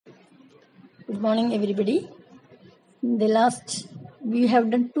Good morning, everybody. In the last, we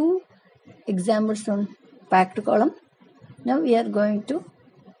have done 2 examples on packed column. Now we are going to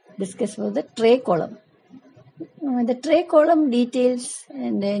discuss about the tray column. The tray column details,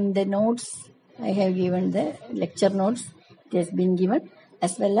 and in the notes I have given the lecture notes. It has been given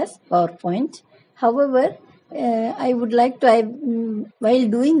as well as PowerPoint. However, I would like to, while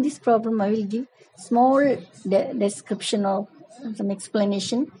doing this problem, I will give small description of some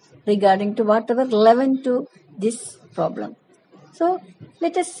explanation regarding to whatever relevant to this problem. So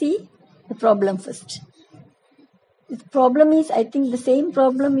let us see the problem first. The problem is, I think, the same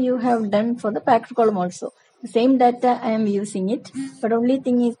problem you have done for the packed column also. The same data I am using it, but only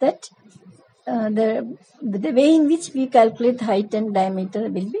thing is that the way in which we calculate height and diameter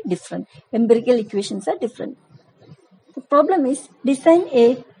will be different. Empirical equations are different. The problem is, design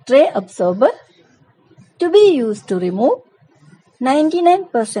a tray absorber to be used to remove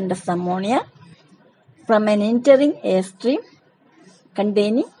 99% of the ammonia from an entering airstream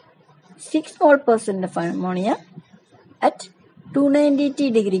containing 6 mole % of ammonia at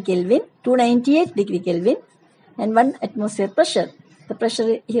 298 degree Kelvin and 1 atmosphere pressure. The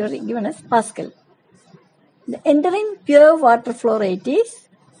pressure here given as Pascal. The entering pure water flow rate is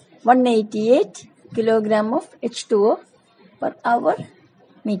 188 kilogram of H2O per hour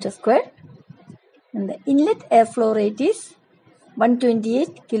meter square, and the inlet air flow rate is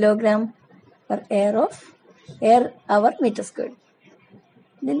 128 kilogram per air hour meter square.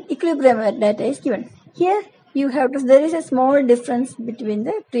 Then equilibrium data is given. Here you have to, there is a small difference between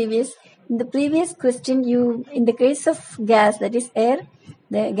the previous. In the previous question, in the case of gas, that is air,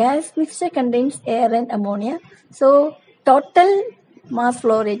 the gas mixture contains air and ammonia. So total mass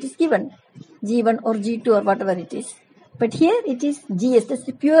flow rate is given, G1 or G2 or whatever it is. But here it is GS, that's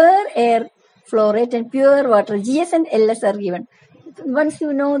the pure air flow rate, and pure water, GS and LS are given. Once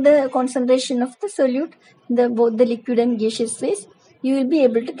you know the concentration of the solute, both the liquid and gaseous phase, you will be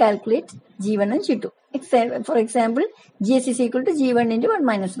able to calculate G1 and G2. For example, GS is equal to G1 into 1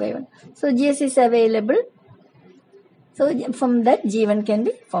 minus by 1. So GS is available. So from that G1 can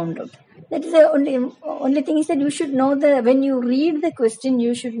be found out. That is the only thing is that you should know when you read the question,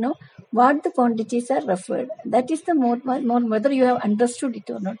 you should know what the quantities are referred. That is the more whether you have understood it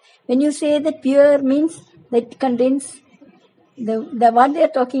or not. When you say that pure means that contains what they are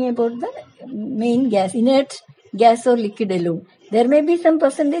talking about, the main gas, inert gas or liquid alone. There may be some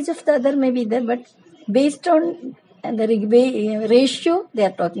percentage of the other may be there, but based on the ratio they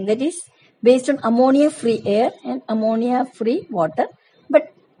are talking, that is based on ammonia free air and ammonia free water.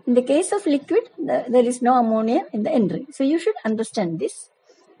 But in the case of liquid, there is no ammonia in the entry. So you should understand this.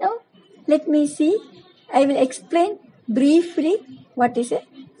 Now let me see. I will explain briefly what is a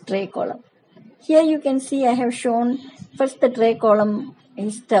tray column. Here you can see I have shown first the tray column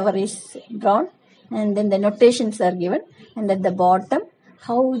tower is drawn, and then the notations are given, and at the bottom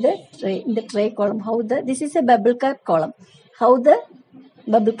how the tray column, this is a bubble cap column, how the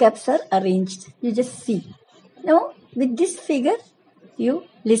bubble caps are arranged. You just see. Now with this figure you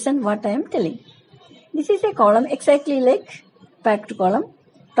listen what I am telling. This is a column exactly like packed column,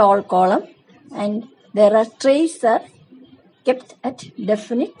 tall column, and there are trays are kept at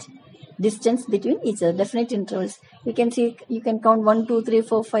definite distance between each other, definite intervals. You can see, you can count 1, 2, 3,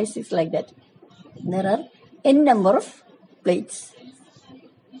 4, 5, 6 like that. There are n number of plates.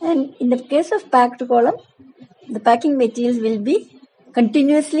 And in the case of packed column, the packing materials will be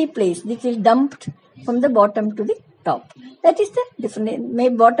continuously placed. This is dumped from the bottom to the top. That is the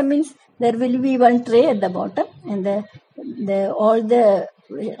different. Bottom means there will be one tray at the bottom, and all the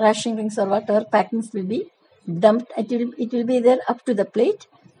ration rings or whatever packings will be dumped. It will be there up to the plate.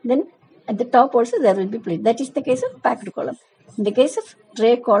 Then at the top also there will be plate. That is the case of packed column. In the case of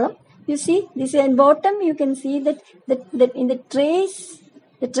tray column, you see this at bottom. You can see that in the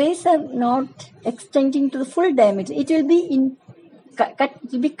trays are not extending to the full diameter. It will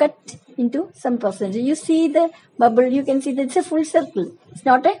be cut into some percentage. You see the bubble. You can see that it's a full circle. It's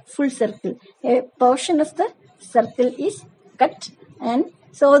not a full circle. A portion of the circle is cut, and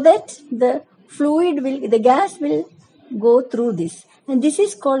so that the gas will go through this, and this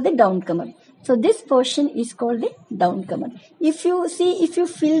is called the downcomer. So this portion is called the downcomer. If you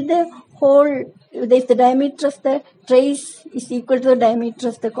fill the whole, if the diameter of the trays is equal to the diameter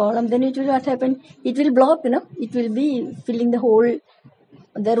of the column, then it will what happen? It will block, it will be filling the whole.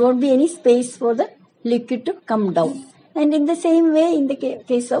 There won't be any space for the liquid to come down. And in the same way, in the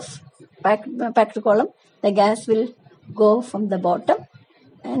case of packed column, the gas will go from the bottom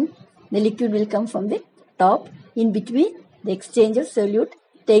and the liquid will come from the top. In between, the exchange of solute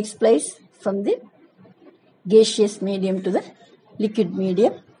takes place from the gaseous medium to the liquid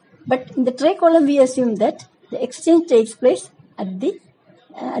medium, But in the tray column, we assume that the exchange takes place at the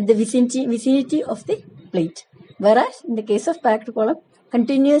vicinity of the plate. Whereas in the case of packed column,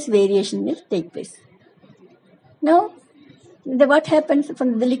 continuous variation will take place. Now, what happens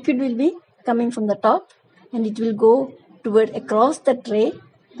from the liquid will be coming from the top and it will go toward across the tray.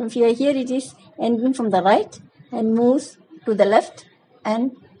 From here it is ending from the right and moves to the left,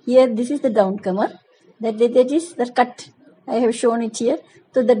 and here this is the downcomer. That is the cut. I have shown it here.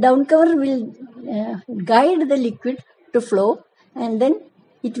 So the downcomer will guide the liquid to flow, and then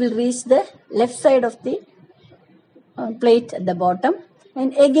it will reach the left side of the plate at the bottom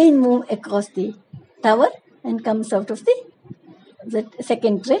and again move across the tower and comes out of the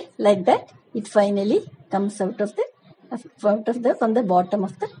second tray. Like that, it finally comes out of from the bottom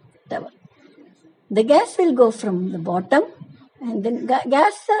of the tower. The gas will go from the bottom, and then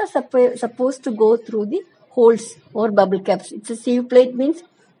gas are supposed to go through the holes or bubble caps. It's a sieve plate, means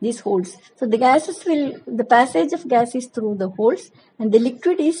these holes. So the passage of gas is through the holes, and the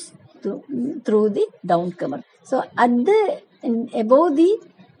liquid is through the downcomer. So above the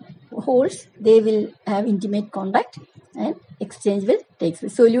holes, they will have intimate contact and exchange will take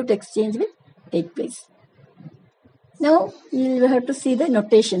place. Solute exchange will take place. Now you will have to see the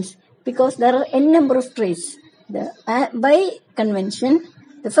notations, because there are n number of trays. By convention,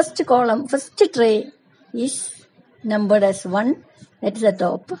 the first tray is numbered as 1, that is the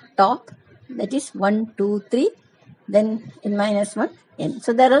top, that is 1, 2, 3, then n minus 1, n.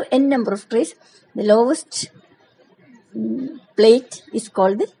 So there are n number of trays. The lowest plate is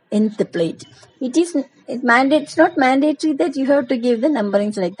called the nth plate. It's not mandatory that you have to give the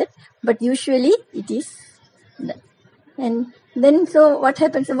numberings like that, but usually it is done. And then, so what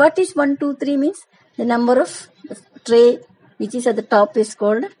happens? What is 1, 2, 3 means? The number of tray which is at the top is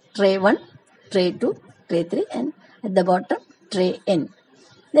called tray 1, tray 2, tray 3, and at the bottom tray n.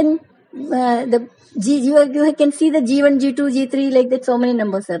 Then you can see the G1, G2, G3, like that, so many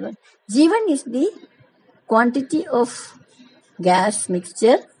numbers are there. G1 is the quantity of gas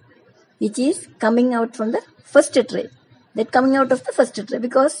mixture which is coming out from the first tray. That coming out of the first tray,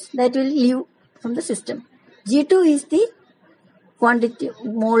 because that will leave from the system. G2 is the quantity,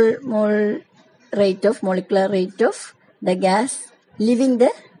 molecular rate of the gas leaving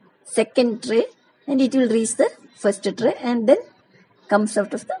the second tray, and it will reach the first tray and then comes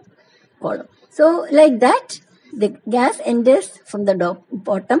out of the column. So like that, the gas enters from the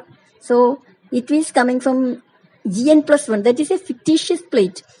bottom. So it is coming from Gn plus 1. That is a fictitious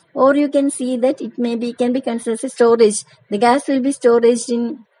plate. Or you can see that it can be considered as storage. The gas will be stored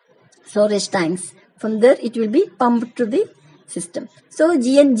in storage tanks. From there, it will be pumped to the system. So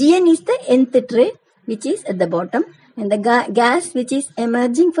Gn is the nth tray, which is at the bottom, and the gas which is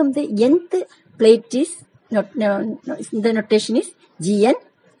emerging from the nth plate is the notation is Gn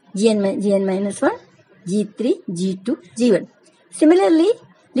minus 1, G3, G2, G1. Similarly,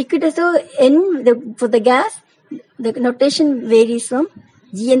 liquid, so for the gas, the notation varies from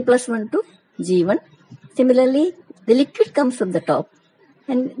Gn plus 1 to G1. Similarly, the liquid comes from the top.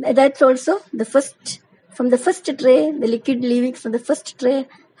 And that's also from the first tray, the liquid leaving from the first tray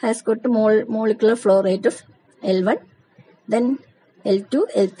has got a molecular flow rate of L1, then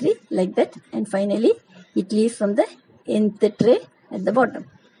L2, L3, like that. And finally, it leaves from the nth tray at the bottom.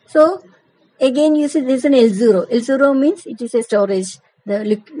 So, again, you see this is an L0. L0 means it is a storage.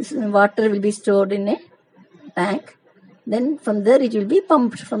 The water will be stored in a tank. Then from there, it will be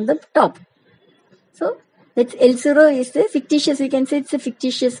pumped from the top. So, that's L0 is the fictitious, we can say it's a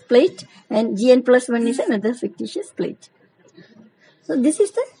fictitious plate, and Gn plus 1 is another fictitious plate. So this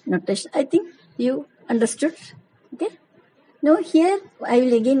is the notation. I think you understood. Okay. Now here I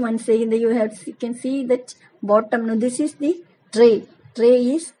will again once again you can see that bottom. Now this is the tray.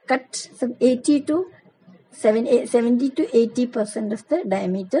 Tray is cut from 70 to 80% of the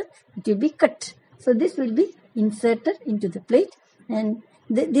diameter. It will be cut. So this will be inserted into the plate, and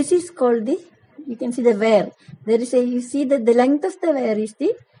this is called you can see the wear. You see that the length of the wear is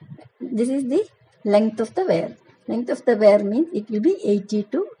this is the length of the wear. Length of the wear means it will be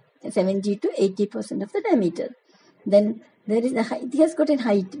 70 to 80% of the diameter. Then there is the height. It has got a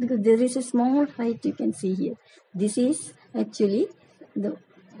height because there is a small height you can see here. This is actually a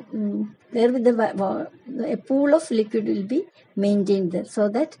pool of liquid will be maintained there, so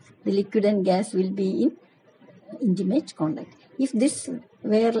that the liquid and gas will be in intimate contact. If this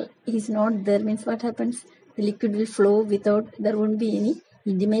wear is not there, means what happens? The liquid will flow there won't be any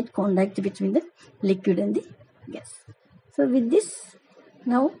intimate contact between the liquid and the gas. So with this,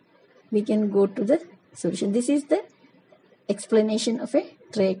 now we can go to the solution. This is the explanation of a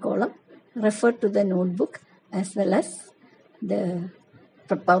tray column. Refer to the notebook as well as the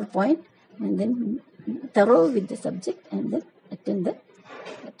PowerPoint, and then thorough with the subject, and then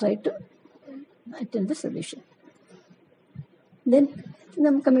try to attend the solution. Then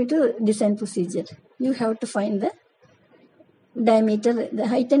coming to design procedure, you have to find the diameter, the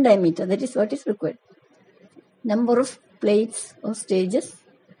height and diameter, that is what is required. Number of plates or stages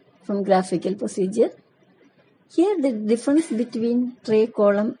from graphical procedure. Here the difference between tray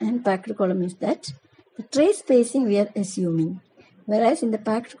column and packed column is that the tray spacing we are assuming, whereas in the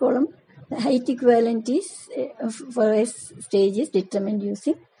packed column the height equivalent is for a stage is determined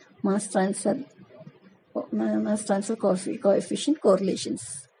using mass transfer coefficient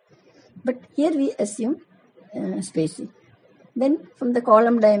correlations. But here we assume spacing. Then from the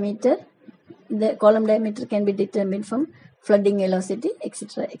column diameter can be determined from flooding velocity,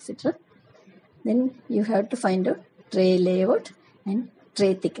 etc., etc. Then you have to find out tray layout and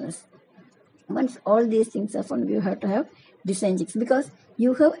tray thickness. Once all these things are found, you have to have design checks, because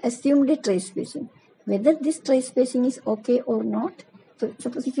you have assumed a tray spacing. Whether this tray spacing is okay or not. So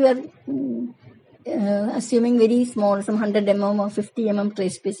suppose if you are assuming very small, some 100 mm or 50 mm tray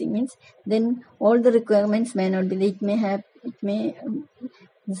spacing, means then all the requirements may not be. It may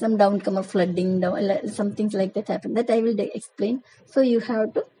some downcomer flooding, some things like that happen. That I will explain. So you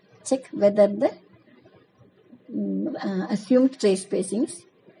have to check whether the assumed tray spacing is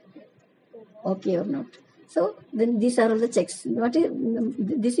okay or not. So then these are all the checks.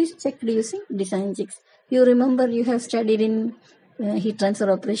 This is checked using design checks. You remember you have studied in heat transfer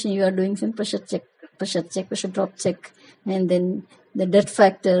operation. You are doing some pressure drop check, and then the dirt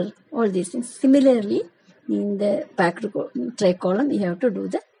factor, all these things. Similarly, in the packed tray column, you have to do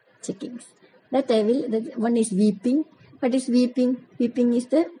the checkings. One is weeping. What is weeping? Weeping is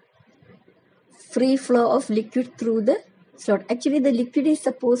the free flow of liquid through the slot. Actually, the liquid is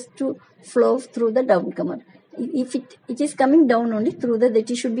supposed to flow through the downcomer. If it is coming down only through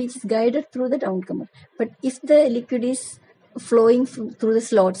it should be guided through the downcomer. But if the liquid is flowing through the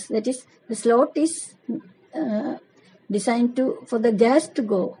slots, that is, the slot is designed for the gas to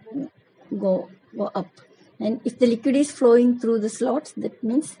go up. And if the liquid is flowing through the slots, that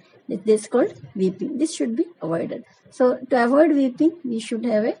means this is called weeping. This should be avoided. So to avoid weeping, we should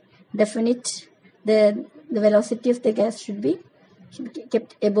have a definite, the velocity of the gas should be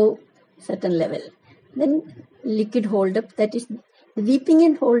kept above certain level. Then liquid hold up, that is, the weeping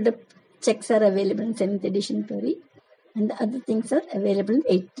and hold up checks are available in 7th edition Perry, and the other things are available in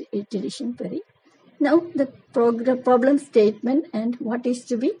 8th edition Perry. Now the problem statement and what is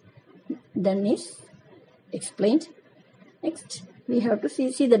to be done is explained. Next, we have to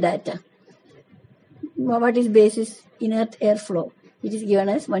see the data. What is basis inert air flow? It is given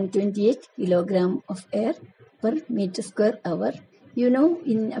as 128 kilogram of air per meter square hour. You know,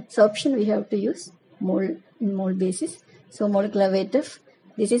 in absorption we have to use mole basis. So molecular weight of,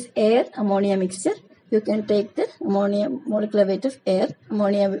 this is air ammonia mixture. You can take the ammonia molecular weight of air.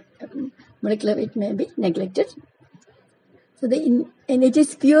 Ammonia molecular weight may be neglected. So and it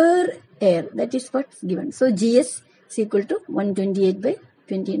is pure air. That is what's given. So GS is equal to 128 by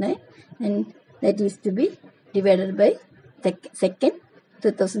 29, and that is to be divided by second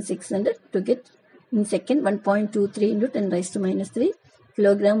 2600 to get in second 1.23 into 10 raised to minus 3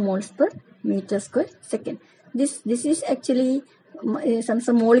 kilogram moles per meter square second. This is actually some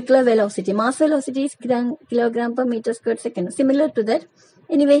molecular velocity. Mass velocity is kilogram per meter square second. Similar to that.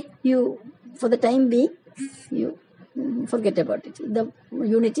 Anyway, for the time being, you forget about it. The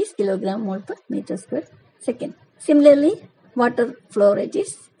unit is kilogram mole per meter square second. Similarly, water flow rate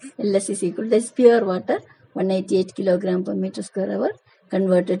is LS is equal to, that is pure water, 188 kilogram per meter square hour,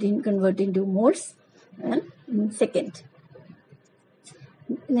 converted into moles and second.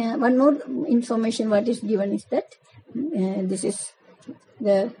 One more information what is given is that this is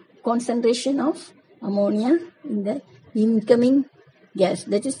the concentration of ammonia in the incoming gas.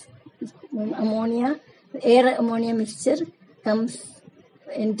 That is ammonia, air ammonia mixture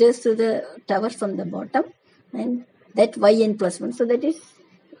enters to the tower from the bottom, and that yn plus 1. So that is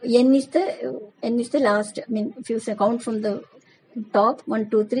n is the last. I mean, if you count from the top 1,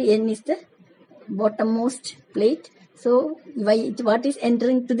 2, 3, n is the bottommost plate. So what is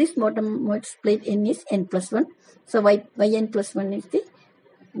entering to this bottommost plate, n is n plus 1. So yn plus 1 is the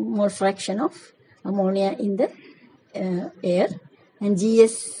mole fraction of ammonia in the air, and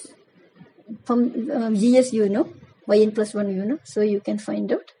GS from GS you know, yn plus 1 you know, so you can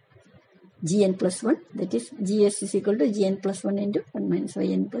find out gn plus 1, that is GS is equal to gn plus 1 into 1 minus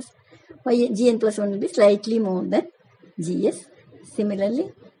yn plus gn plus 1 will be slightly more than GS.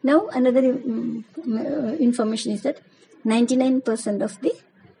 Similarly, now another information is that 99% of the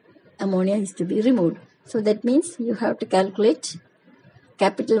ammonia is to be removed. So that means you have to calculate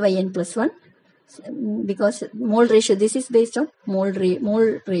capital Yn plus 1 because mole ratio, this is based on mole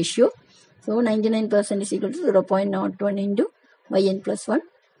ratio. So 99% is equal to 0.01 into Yn plus 1,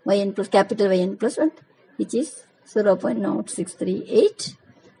 Yn plus capital Yn plus 1, which is 0.0638,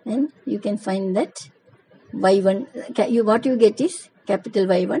 and you can find that Y1, what you get is capital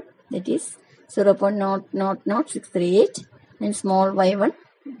Y1, that is 0.00638, and small y1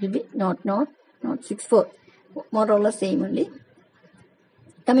 will be 0.064, more or less same only.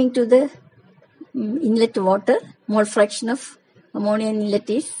 Coming to the inlet water, mole fraction of ammonia in inlet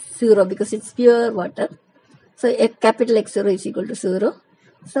is 0 because it's pure water. So a capital X0 is equal to 0.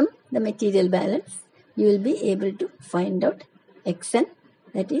 Sum the material balance, you will be able to find out Xn,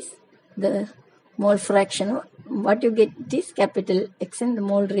 that is the mole fraction. What you get is capital Xn, the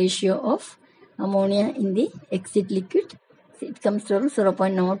mole ratio of ammonia in the exit liquid. So it comes to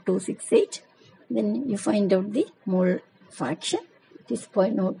 0.0268. Then you find out the mole fraction. It is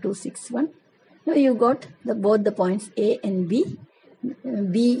 0.0261. Now you got both the points A and B.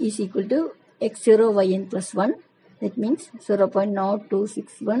 B is equal to X0 Yn plus 1. That means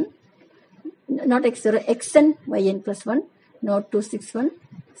 0.0261. Not X0, Xn Yn plus 1. 0261.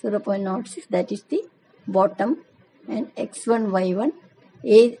 0.06. That is the bottom. And X1 Y1.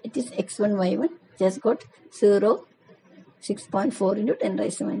 A, it is X1 Y1. Just got 6.4 into 10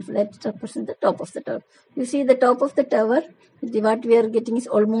 raised to minus 4. That represents the top of the tower. You see the top of the tower, what we are getting is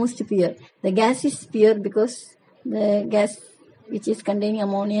almost pure. The gas is pure because the gas which is containing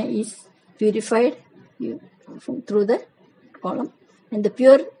ammonia is purified through the column, and the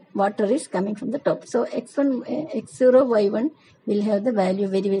pure water is coming from the top. So X0 Y1 will have the value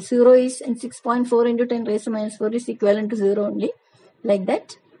very, very 0 is, and 6.4 into 10 raised to minus 4 is equivalent to 0 only, like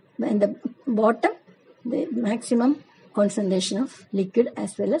that. And the bottom, the maximum concentration of liquid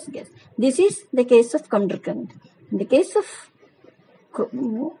as well as gas. This is the case of undercurrent. In the case of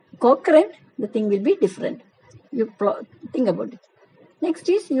co-current, the thing will be different. You think about it. Next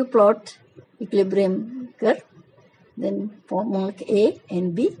is you plot equilibrium curve, then mark A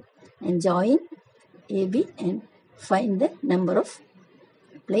and B and join AB and find the number of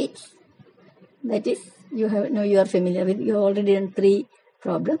plates. That is, you are familiar with. You have already done 3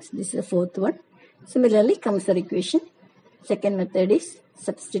 problems. This is the 4th one. Similarly, Kramsar equation. Second method is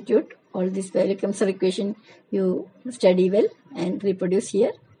substitute all this value. Kramsar equation you study well and reproduce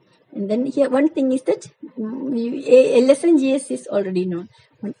here. And then here one thing is that LS and GS is already known.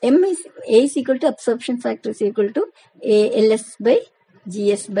 When M is A is equal to absorption factor is equal to LS by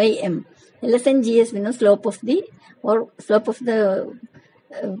GS by M. LS and GS we know slope of the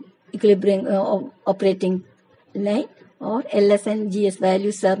equilibrium operating line, or LS and GS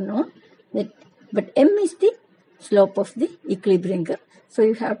values are known. But M is the slope of the equilibrium curve. So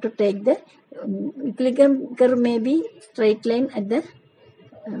you have to take the equilibrium curve may be straight line at the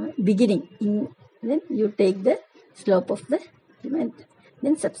beginning. Then you take the slope of the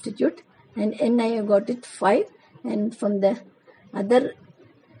then substitute, and N I have got it 5, and from the other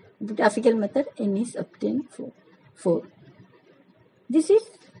graphical method N is obtained 4. This is,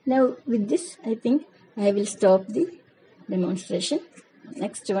 now with this I think I will stop the demonstration.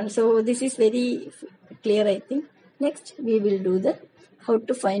 Next one. So this is very clear, I think. Next we will do the how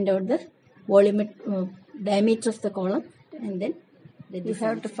to find out the volume diameter of the column, and then you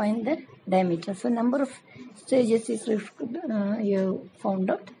have to find the diameter. So number of stages is you found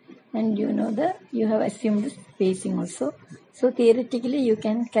out, and you have assumed the spacing also. So theoretically you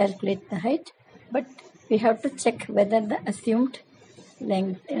can calculate the height, but we have to check whether the assumed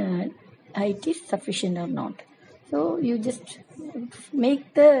length height is sufficient or not. So you just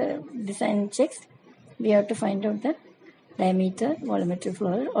make the design checks. We have to find out the diameter, volumetric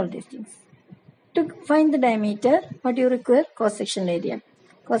flow rate, all these things. To find the diameter, what you require? Cross-sectional area.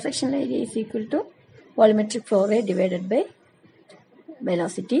 Cross-sectional area is equal to volumetric flow rate divided by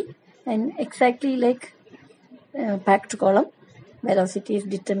velocity, and exactly like packed column, velocity is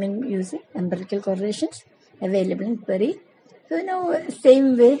determined using empirical correlations available in Perry. So now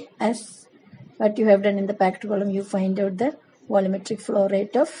same way as what you have done in the packed column, you find out the volumetric flow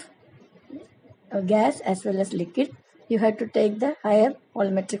rate of gas as well as liquid. You have to take the higher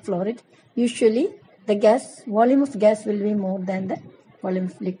volumetric flow rate. Usually the volume of gas will be more than the volume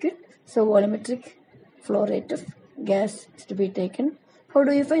of liquid. So volumetric flow rate of gas is to be taken. How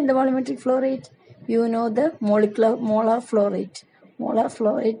do you find the volumetric flow rate? You know the molar flow rate. Molar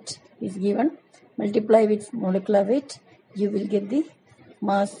flow rate is given. Multiply with molecular weight. You will get the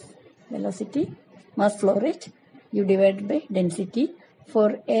mass velocity, mass flow rate. You divide by density.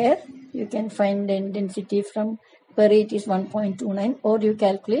 For air, you can find the density from per rate is 1.29, or you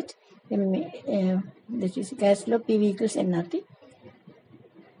calculate this is gas law, PV equals nRT.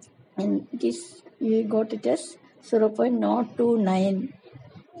 and it is, you got it as 0.029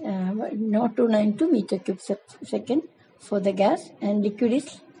 0.292 meter cube second for the gas, and liquid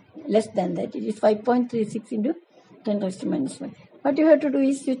is less than that. It is 5.36 into 10 raised to minus 1. What you have to do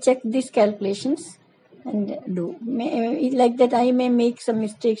is you check these calculations and do. Like that I may make some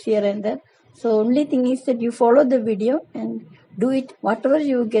mistakes here and there. So only thing is that you follow the video and do it whatever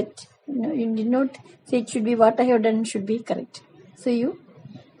you get. You did not say it should be what I have done should be correct. So you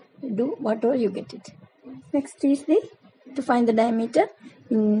do whatever you get it. Next is to find the diameter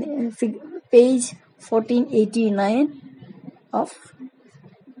in page 1489 of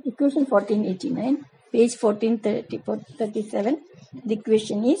equation 1489, page 1437. The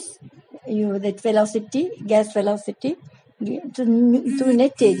equation is that velocity, gas velocity to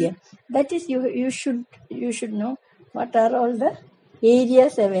net area. That is, you should know what are all the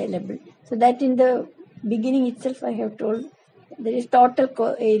areas available. So that in the beginning itself I have told there is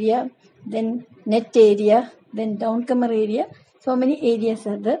total area, then net area, then downcomer area. So many areas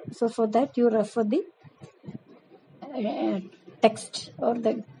are there. So for that you refer the text or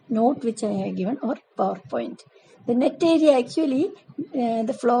the note which I have given or PowerPoint. The net area actually,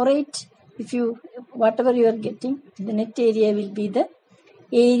 the flow rate, if you, whatever you are getting, the net area will be the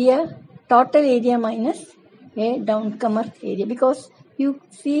area, total area minus a downcomer area, because you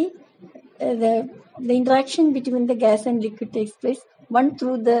see the interaction between the gas and liquid takes place, one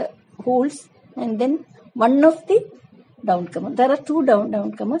through the holes and then one of the downcomer. There are two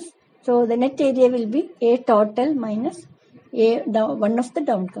downcomers. So the net area will be A total minus one of the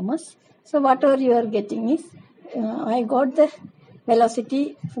downcomers. So whatever you are getting is, I got the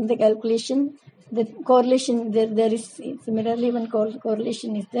velocity from the calculation. The correlation there is similarly one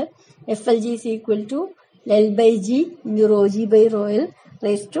correlation is there. FLG is equal to L by G into rho G by rho L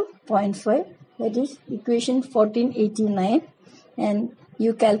raised to 0.5. That is equation 1489. And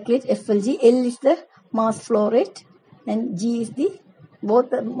you calculate FLG. L is the mass flow rate and G is the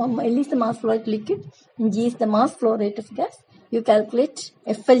L is the mass flow rate liquid and G is the mass flow rate of gas. You calculate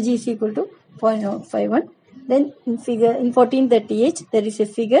FLG is equal to 0.51. Then in 1438 there is a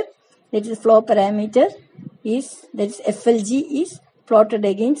figure, that is flow parameter is, that is FLG is plotted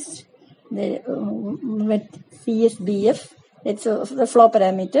against the CSBF. That's the flow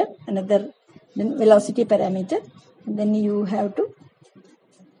parameter, another velocity parameter. And then you have to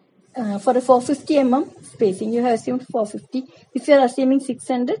for a 450 mm spacing, you have assumed 450. If you are assuming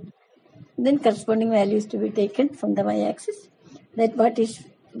 600, then corresponding values to be taken from the y-axis. That what is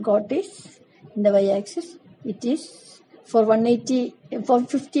got is in the y-axis. It is for 180, for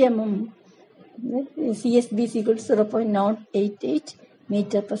 50 mm, CSB is equal to 0.088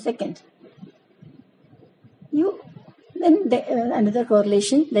 meter per second. Then another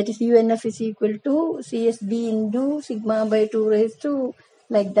correlation, that is UNF is equal to CSB into sigma by 2 raised to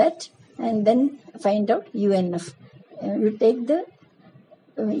like that, and then find out UNF. You take the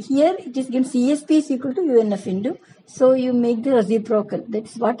here it is given CSP is equal to UNF into, so you make the reciprocal. That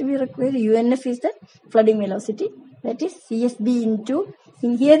is what we require. UNF is the flooding velocity, that is CSB into,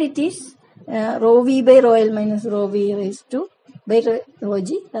 in here it is rho V by rho L minus rho V raised to by rho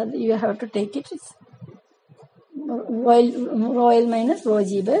G. You have to take it as rho L minus rho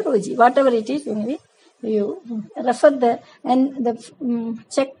G by rho G. Whatever it is, anyway, you refer the and the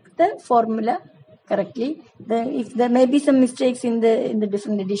check the formula correctly. If there may be some mistakes in the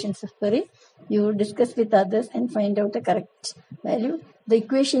different editions of query, you discuss with others and find out the correct value. The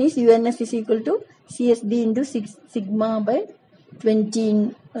equation is UNF is equal to CSB into sigma by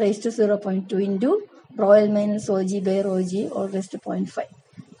 20 raised to 0.2 into rho L minus rho G by rho G all raised to 0.5.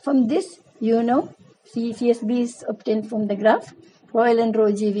 From this, you know, CSB is obtained from the graph. Rho L and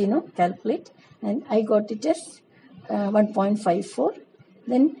rho G we know, calculate. And I got it as 1.54.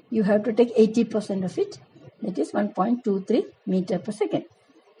 Then you have to take 80% of it. That is 1.23 meter per second.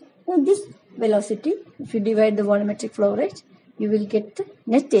 Now this velocity, if you divide the volumetric flow rate, you will get the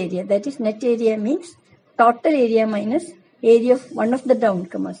net area. That is, net area means total area minus area of one of the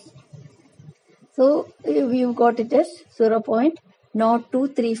downcomers. So you got it as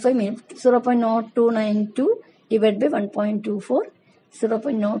 0.0292 divided by 1.24,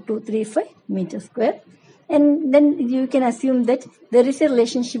 0.0235 meter square. And then you can assume that there is a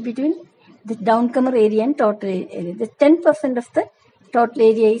relationship between the downcomer area and total area. The 10% of the total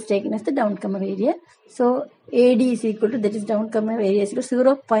area is taken as the downcomer area. So AD is equal to, that is downcomer area is equal to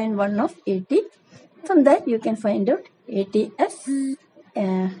 0.1 of AT. From that you can find out AT as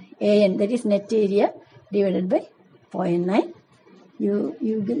AN, that is net area divided by 0.9. You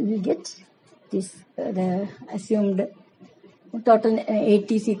will get this the assumed total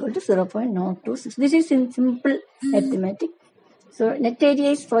AT is equal to 0.026. This is in simple arithmetic. So net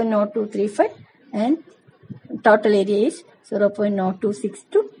area is 0.0235 and total area is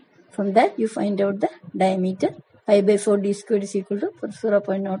 0.0262. From that you find out the diameter. Pi by 4 d squared is equal to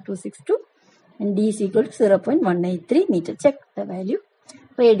 0.0262 and d is equal to 0.183 meter. Check the value.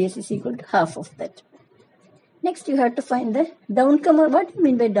 Radius is equal to half of that. Next you have to find the downcomer. What do you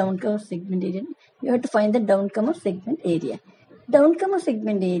mean by downcomer segment area? You have to find the downcomer segment area. Downcomer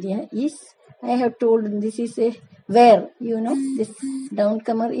segment area is, I have told this is a where, this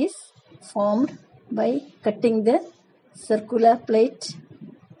downcomer is formed by cutting the circular plate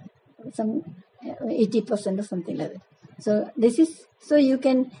some 80% or something like that. So this is, so you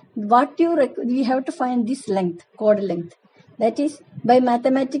can, we have to find this length, chord length. That is by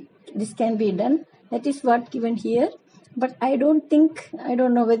mathematics this can be done. That is what given here. But I don't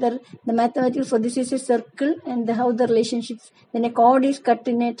know whether the mathematics for this is a circle and how the relationships, when a chord is cut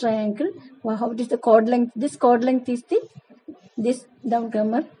in a triangle, how is the chord length? This chord length is this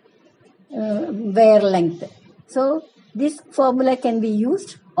downcomer wear length. So this formula can be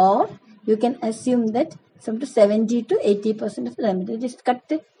used, or you can assume that some to 70 to 80% of the diameter is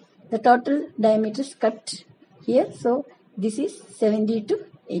cut. The total diameter is cut here. So this is 70 to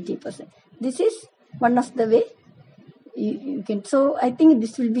 80%. This is one of the way you can. So I think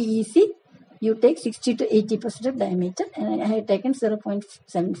this will be easy. You take 60 to 80% of diameter, and I have taken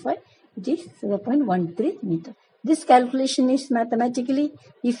 0.75. It is 0.13 meter. This calculation is mathematically,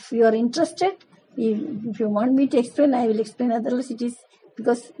 if you are interested, if you want me to explain, I will explain. Otherwise it is,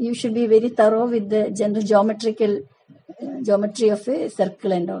 because you should be very thorough with the general geometry of a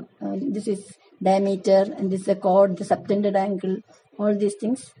circle and all. This is diameter and this is the chord, the subtended angle, all these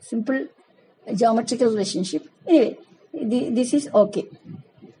things, simple geometrical relationship. Anyway, this is okay.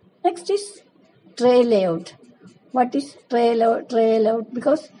 Next is tray layout. What is tray layout?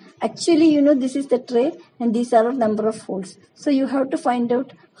 Because actually, this is the tray and these are a number of holes. So you have to find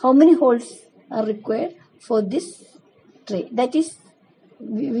out how many holes are required for this tray. That is,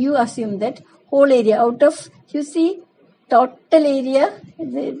 you assume that whole area out of, you see, total area,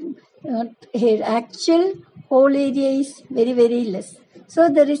 here actual whole area is very, very less. So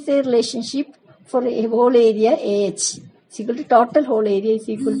there is a relationship for a whole area AH is equal to total whole area is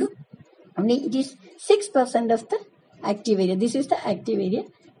equal to, it is 6% of the active area. This is the active area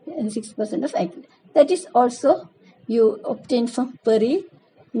and 6% of active. That is also you obtain from Perry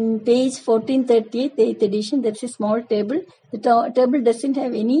in page 1438, 8th edition. There is a small table. The table doesn't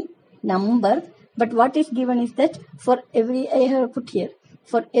have any number, but what is given is that for every, I have put here,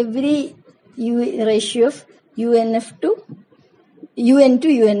 for every ratio of UNF to UN to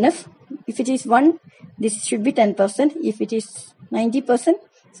UNF, if it is 1, this should be 10%. If it is 90%,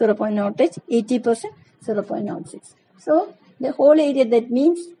 0.08, 80%, 0.06. So the whole area, that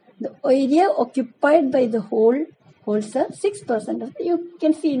means the area occupied by the holes are 6% of. You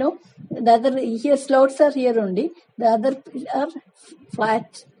can see, the other here slots are here only. The other are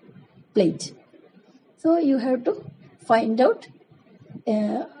flat plate. So you have to find out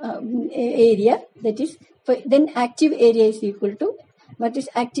area, that is, then active area is equal to, what is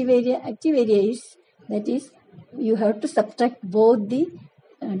active area? Active area is, that is, you have to subtract both the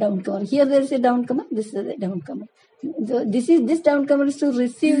downcomer. Here there is a downcomer, this is a downcomer. So this downcomer is to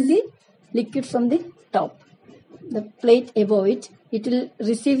receive the liquid from the top. The plate above it will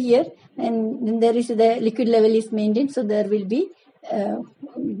receive here, and then there is the liquid level is maintained, so there will be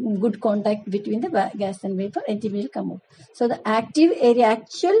good contact between the gas and vapor, and it will come out. So the active area,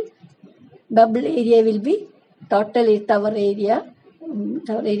 actual bubble area will be total tower area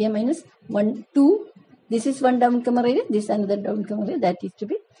minus 1, 2. This is one downcomer area, this is another downcomer area, that is to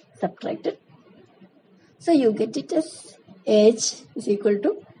be subtracted. So you get it as H is equal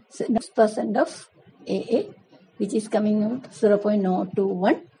to 6% of AA, which is coming out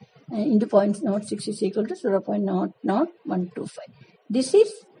 0.021 into 0.06 is equal to 0.00125. This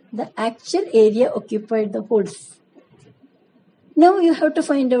is the actual area occupied the holes. Now you have to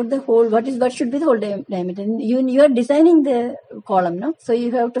find out the hole. What should be the hole diameter? You are designing the column now, so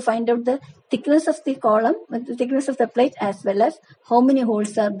you have to find out the thickness of the column, the thickness of the plate, as well as how many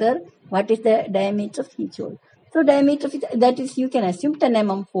holes are there. What is the diameter of each hole? So diameter of it, that is, you can assume 10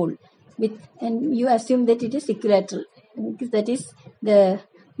 mm hole and you assume that it is equilateral. That is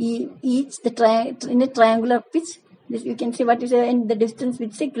in a triangular pitch. This you can see what is the distance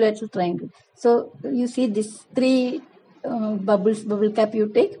with equilateral triangle. So you see this 3 bubble cap you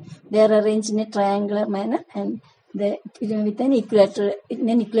take, they are arranged in a triangular manner and with an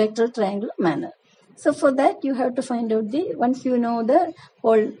equilateral triangular manner. So for that you have to find out once you know the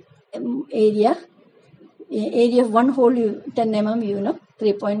whole area of one hole, 10 mm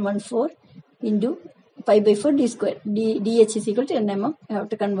 3.14 into pi by 4 d square. dh is equal to n mm. You have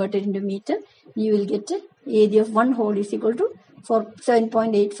to convert it into meter. You will get area of one hole is equal to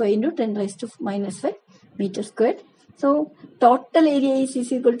 7.85 into 10 raised to minus 5 meter squared. So total area is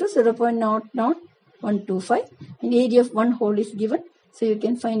equal to 0.00125 and area of one hole is given. So you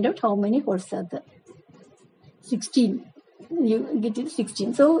can find out how many holes are there. 16. You get it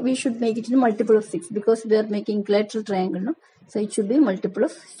 16. So we should make it in multiple of 6 because we are making equilateral triangle. No? So it should be multiple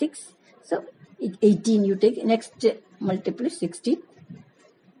of 6. So 18 you take. Next multiple is 16.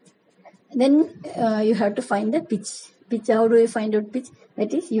 Then you have to find the pitch. Pitch, how do you find out pitch?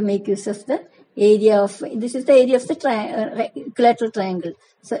 That is, you make use of the area of, this is the area of the equilateral triangle.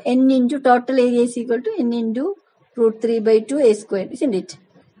 So n into total area is equal to n into root 3 by 2 a square, isn't it?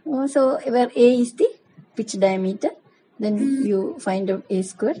 So where a is the pitch diameter, then you find out a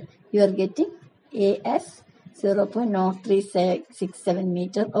square. You are getting a as 0.0367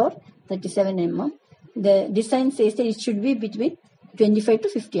 meter or 37 mm. The design says that it should be between 25 to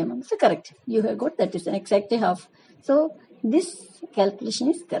 50 mm. So correct. You have got that is exactly half. So this calculation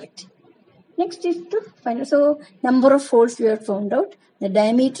is correct. Next is to find out. So number of holes you have found out. The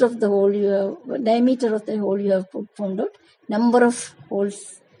diameter of the hole you have found out. Number of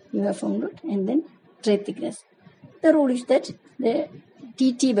holes you have found out, and then tray thickness. The rule is that the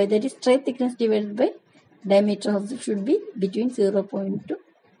TT by, that is tray thickness divided by diameter of the should be between 0.2 to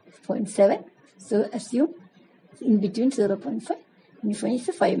 0.7. So assume in between 0.5 and 5 is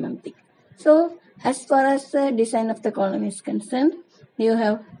 5 mm thick. So as far as the design of the column is concerned, you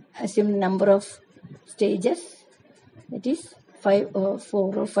have assumed number of stages, that is 5 or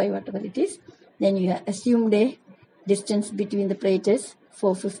 4 or 5, whatever it is. Then you have assumed a distance between the plates is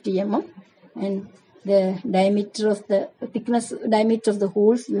 450 mm, and the diameter of the diameter of the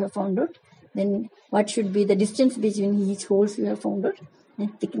holes you have found out. Then what should be the distance between each holes you have found out,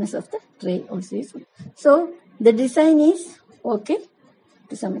 and thickness of the tray also is. So the design is okay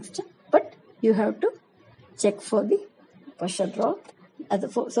to some extent, but you have to check for the pressure drop.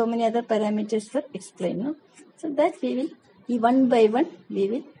 So many other parameters were explained. No? So that we will, one by one, we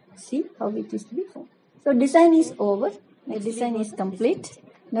will see how it is to be formed. So design is over. The design is complete.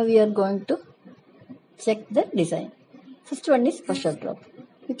 Now we are going to check the design. First one is pressure drop.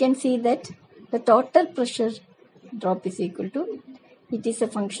 You can see that the total pressure drop is equal to, it is a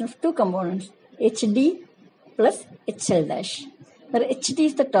function of two components, HD plus HL dash. Where HD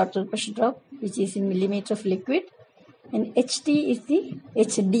is the total pressure drop, which is in millimeter of liquid, and HT is the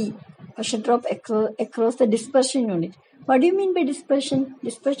HD, pressure drop across the dispersion unit. What do you mean by dispersion?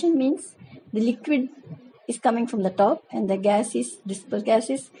 Dispersion means the liquid is coming from the top and the gas is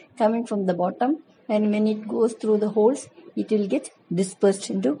coming from the bottom, and when it goes through the holes, it will get dispersed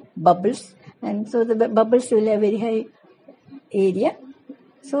into bubbles, and so the bubbles will have very high area.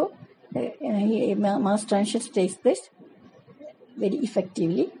 So mass transition takes place very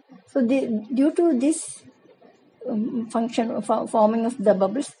effectively. So due to this function forming of the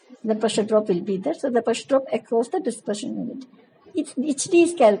bubbles, the pressure drop will be there. So the pressure drop across the dispersion unit. HD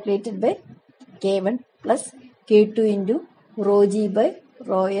is calculated by K1 plus K2 into rho G by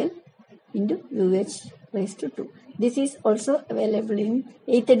rho L into UH raised to 2. This is also available in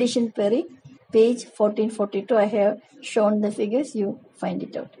 8th edition Perry, page 1442. I have shown the figures. You find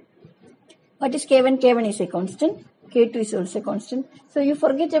it out. What is K1? K1 is a constant. K2 is also a constant. So you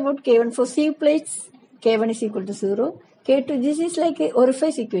forget about K1. For sieve plates, K1 is equal to 0. K2, this is like a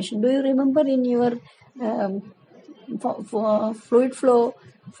orifice equation. Do you remember in your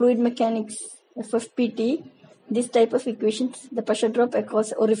fluid mechanics, FFPT, this type of equations, the pressure drop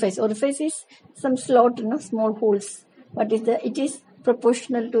across orifice. Orifice is some slot, small holes. What is it is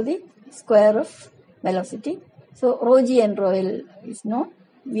proportional to the square of velocity. So rho G and rho L is known.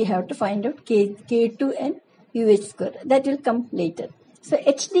 We have to find out K2 and UH square. That will come later. So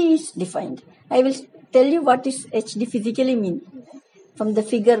HD is defined. I will tell you what is HD physically mean. From the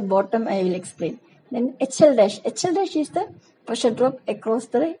figure bottom, I will explain. Then HL dash. HL dash is the pressure drop across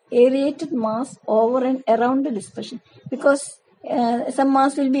the aerated mass over and around the dispersion. Because some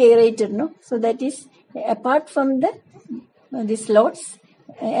mass will be aerated, no? So that is apart from the slots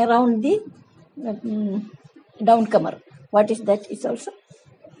around the downcomer. What is that? Is also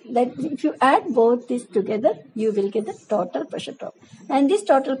that if you add both these together, you will get the total pressure drop. And this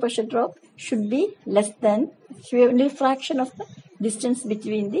total pressure drop should be less than a fraction of the distance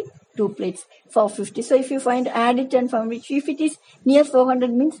between the two plates, 450. So if you add it and from which, if it is near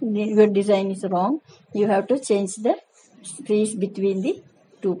 400 means your design is wrong. You have to change the space between the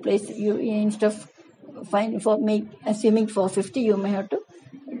two plates. You instead of assuming 450, you may have to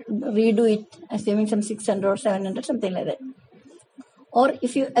redo it, assuming some 600 or 700, something like that. Or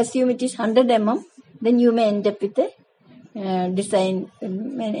if you assume it is 100 mm, then you may end up with a design.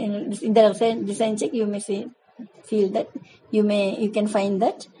 In the design check, you may feel that you can find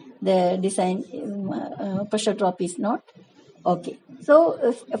that the design pressure drop is not okay.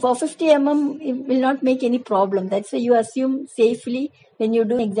 So for 50 mm, it will not make any problem. That's why you assume safely when you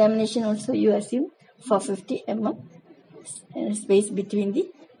do examination also, you assume for 50 mm space between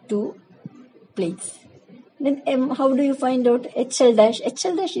the two plates. Then how do you find out HL dash?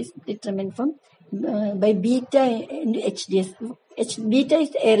 HL dash is determined from by beta into HDS. Beta is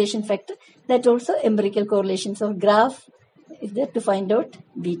the aeration factor. That also empirical correlations of graph is there to find out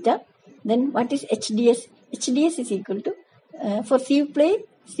beta. Then what is HDS? HDS is equal to for sieve plate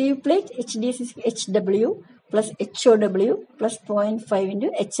HDS is HW plus HOW plus 0.5 into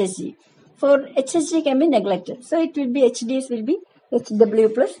HSG. For HSG can be neglected. So it will be HDS will be HW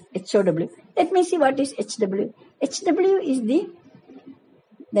plus HOW. Let me see what is HW. HW is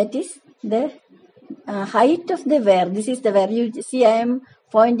the height of the wear. This is the wear. You see, I am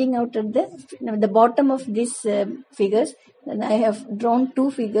pointing out at the bottom of these figures. And I have drawn two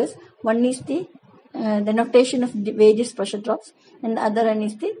figures. One is the notation of the various pressure drops, and the other one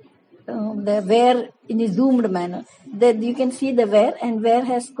is the wear in a zoomed manner. That you can see the wear, and wear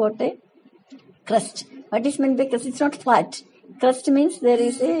has got a crust. What is meant by crust? It's not flat. Crust means there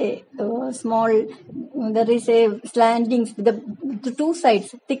is a there is a slanting. The two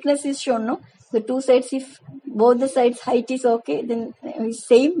sides, thickness is shown, no? The two sides, if both the sides height is okay, then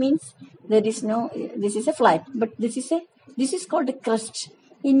same means there is no, this is a flat. But this is called a crust.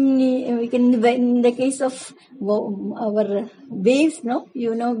 In the case of our waves, no?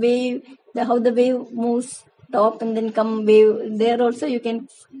 You know wave, how the wave moves top and then come wave. There also you can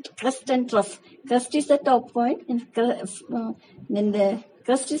crust and trough. Crust is the top point, and then the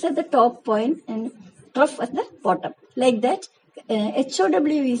crust is at the top point and trough at the bottom. Like that, HOW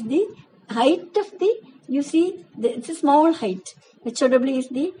is the height of you see, it's a small height. HOW is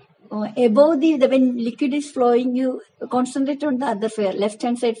the above when liquid is flowing, you concentrate on the other figure,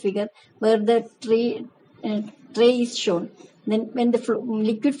 left-hand side figure, where the tray is shown. Then when the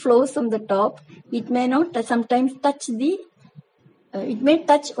liquid flows from the top, it may not sometimes touch it may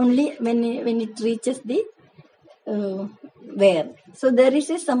touch only when it reaches the wear. So there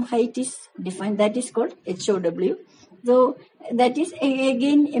is some height is defined, that is called HOW. So that is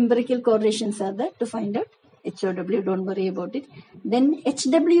again empirical correlations are there to find out HOW, don't worry about it. Then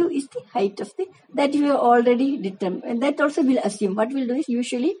HW is the height of that we have already determined. And that also will assume. What we'll do is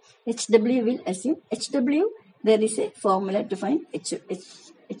usually HW will assume. HW, there is a formula to find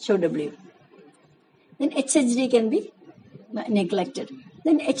HOW. Then HHD can be neglected.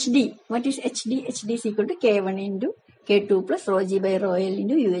 Then HD, what is HD? HD is equal to K1 into K2 plus rho G by rho L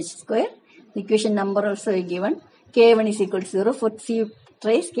into UH square. The equation number also is given. K1 is equal to 0. For sieve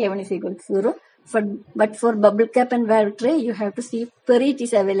trays, K1 is equal to 0. But for bubble cap and valve tray, you have to see if per it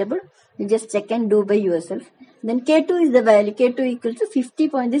is available. You just check and do by yourself. Then K2 is the value. K2 equals to 50.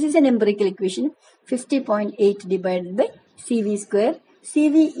 This is an empirical equation. 50.8 divided by CV square.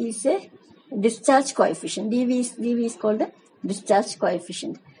 CV is a discharge coefficient. dV is called the discharge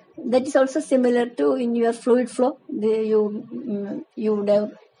coefficient. That is also similar to in your fluid flow. You would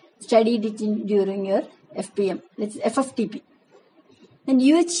have studied it during your FPM. That's FFTP. And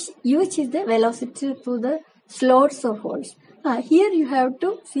UH is the velocity through the slots or holes. Here you have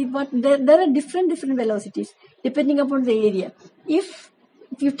to see what there are different velocities depending upon the area. If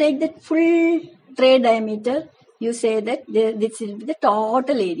you take the full tray diameter, you say that this will be the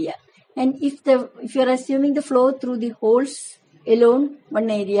total area. And if you are assuming the flow through the holes alone,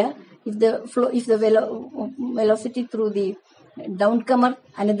 one area, if the velocity through the downcomer,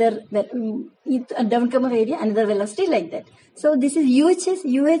 another downcomer area, another velocity, like that. So this is UH is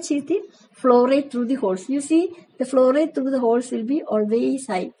the flow rate through the holes. You see, the flow rate through the holes will be always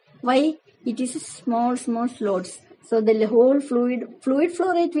high. Why? It is small slots. So the whole fluid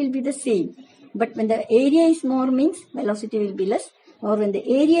flow rate will be the same. But when the area is more means velocity will be less, or when the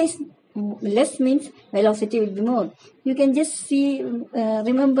area is less means velocity will be more. You can just see,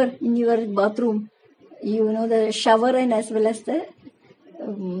 remember in your bathroom, you know, the shower and as well as the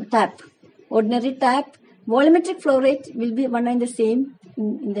tap. Ordinary tap, volumetric flow rate will be one and the same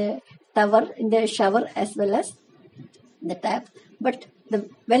in the shower as well as the tap. But the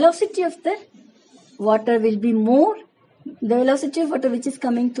velocity of the water will be more. The velocity of water which is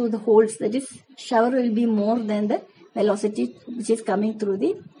coming through the holes, that is shower, will be more than the velocity which is coming through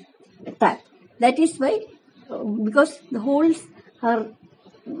the tap. That is why, because the holes are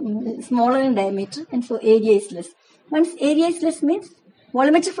smaller in diameter, and so area is less. Once area is less means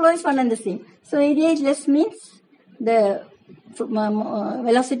volumetric flow is one and the same. So area is less means the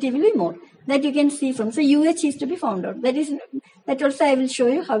velocity will be more. That you can see from. So UH is to be found out. That also I will show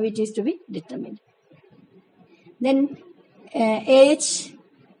you how it is to be determined. Then AH,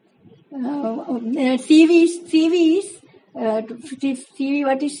 CV is CV.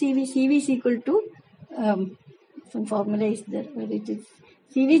 What is CV? CV is equal to some formula is there where it is.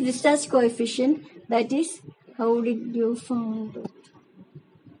 CV is discharge coefficient. That is, how did you find out?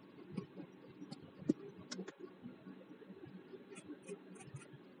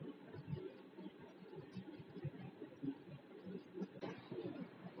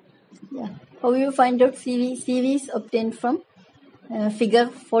 Yeah. How you find out CV? CV is obtained from figure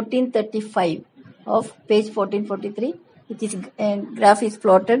 1435 of page 1443. It is graph is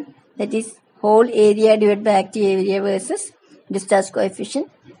plotted. That is whole area divided by active area versus discharge coefficient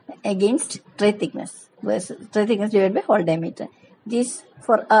against tray thickness divided by hole diameter. This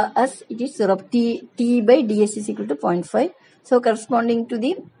for us it is 0. T by ds is equal to 0.5. So corresponding to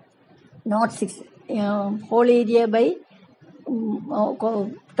the 0.6 whole area by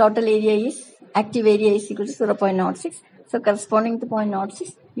total area is active area is equal to 0.06. So corresponding to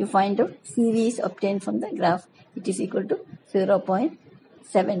 0.06, you find out CV is obtained from the graph. It is equal to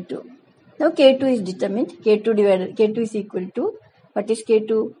 0.72. Now K2 is determined. K2 is equal to, what is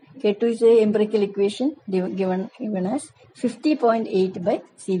K2? K2 is a empirical equation given as 50.8 by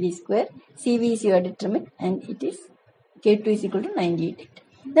CV square. CV is your determined and it is K2 is equal to 98.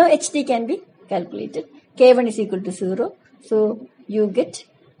 Now HD can be calculated. K1 is equal to 0. So you get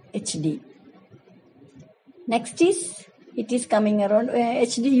HD. Next is, it is coming around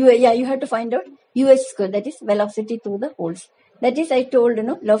HD. You have to find out UH square, that is velocity through the holes. That is, I told,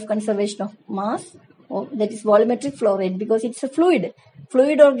 law of conservation of mass, that is volumetric flow rate, because it's a fluid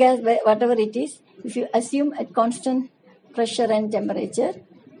or gas, whatever it is. If you assume at constant pressure and temperature,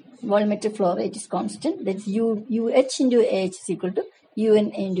 volumetric flow rate is constant. That's UH into AH is equal to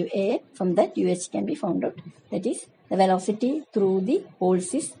UN into A. From that, UH can be found out. That is, the velocity through the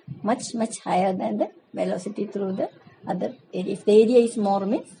holes is much higher than the velocity through the other area. If the area is more,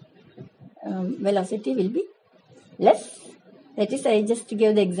 means velocity will be less. That is, I just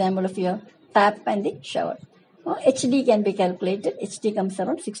gave the example of your tap and the shower. HD can be calculated. HD comes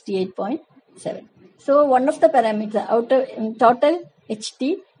around 68.7. So one of the parameters out of total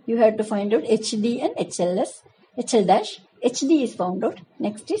HD, you have to find out HD and HL dash. HD is found out.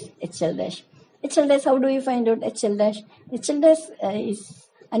 Next is HL dash. HL dash, how do you find out HL dash? HL dash is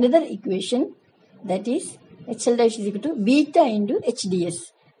another equation. That is, HL dash is equal to beta into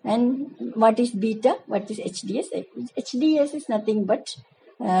HDS. And what is beta? What is HDS? HDS is nothing but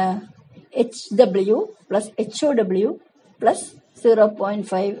HW plus HOW plus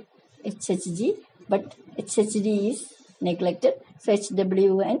 0.5 HHG. But HHG is neglected. So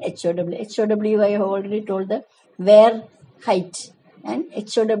HW and HOW. HOW I have already told the wear height. And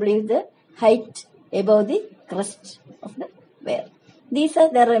HOW is the height above the crust of the wear.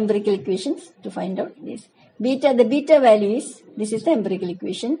 There are empirical equations to find out this. The beta value is, this is the empirical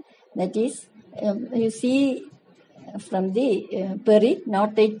equation. That is, you see from the Perry,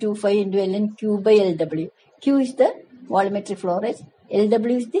 0825 into ln Q by LW. Q is the volumetric flow rate.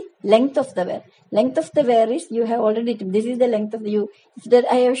 LW is the length of the wear. Length of the wear is, you have already, this is the length of the,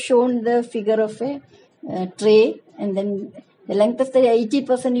 I have shown the figure of a tray, and then the length of the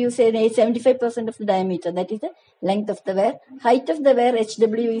 80%, you say 75% of the diameter. That is the length of the wear. Height of the wear,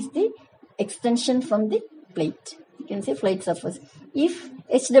 HW, is the extension from the plate. You can say plate surface. If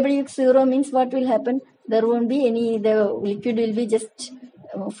HW is 0 means what will happen? There won't be any, the liquid will be just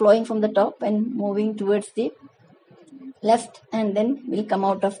flowing from the top and moving towards the left, and then will come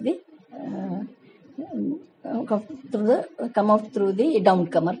out of the come out through the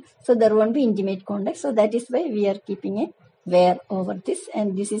downcomer. So there won't be intimate contact. So that is why we are keeping a wear over this,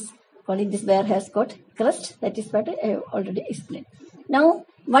 and this is calling, this wear has got crust. That is what I have already explained. Now,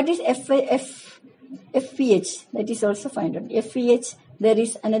 what is FPH? That is also find out. FPH, there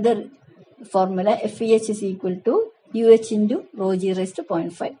is another formula. FPH is equal to UH into rho g raised to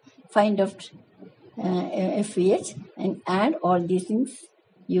 0.5. Find out FPH and add all these things.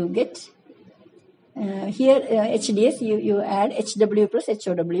 You get here HDS, you add HW plus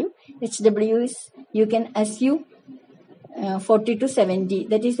HOW. HW is, you can assume 40 to 70.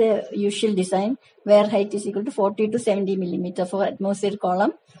 That is a usual design where height is equal to 40 to 70 millimeter for atmosphere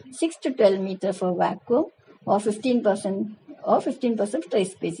column, 6 to 12 meter for vacuum, or 15% tray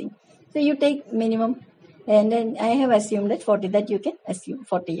spacing. So you take minimum, and then I have assumed that 40, that you can assume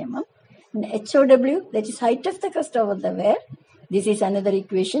 40 mm. And HOW, that is height of the crust over the wear. This is another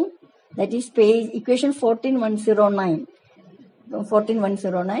equation. That is equation 14109.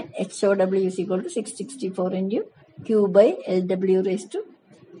 14109, HOW is equal to 664 into Q by LW raised to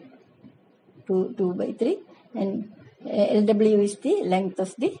 2 by 3, and LW is the length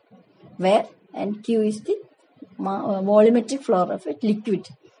of the wear, and Q is the volumetric flow of a liquid.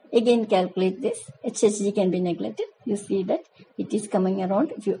 Again calculate this. HHG can be neglected. You see that it is coming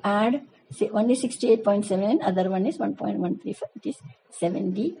around. If you add, say, one is 68.7, other one is 1.135. It is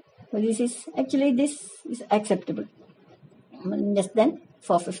 70. So this is acceptable. Less than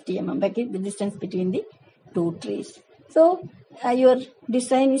 450 mm. Back is the distance between the two trees. So your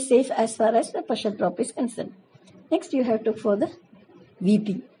design is safe as far as the pressure drop is concerned. Next you have to for the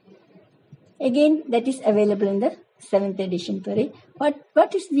weeping. Again, that is available in the 7th edition.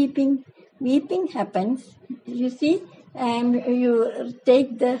 What is weeping? Weeping happens, you see, you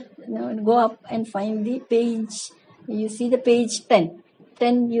take go up and find the page. You see the page 10.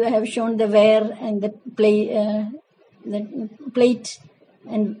 10 you have shown the wear and the plate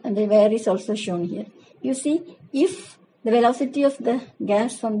and the wear is also shown here. You see, if the velocity of the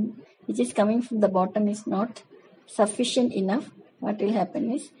gas which is coming from the bottom is not sufficient enough, what will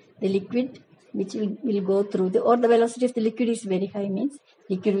happen is the liquid which will go through or the velocity of the liquid is very high, means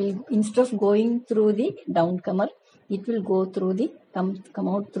liquid will, instead of going through the downcomer, it will go through come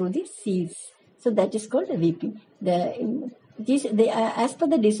out through the seals. So that is called a weeping. As per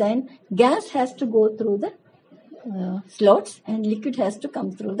the design, gas has to go through the slots and liquid has to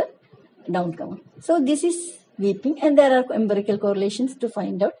come through the downcomer. So this is weeping, and there are empirical correlations to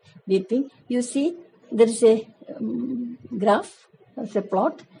find out weeping. You see, there is a graph, there's a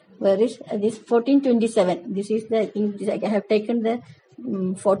plot where is this 1427. This is I have taken the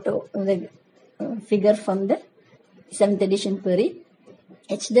photo, the figure from the 7th edition query.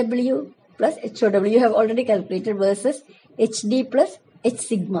 HW plus HOW you have already calculated versus HD plus H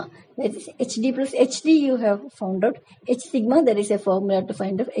sigma. That is HD plus HD you have found out. H sigma, there is a formula to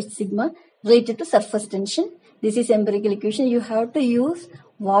find out H sigma related to surface tension. This is empirical equation. You have to use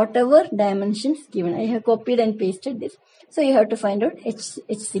whatever dimensions given. I have copied and pasted this. So you have to find out H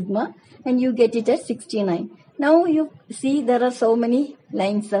sigma and you get it at 69. Now you see there are so many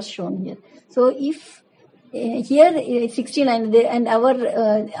lines are shown here. So if here 69 and our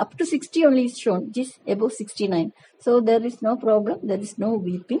up to 60 only is shown, it is above 69. So there is no problem, there is no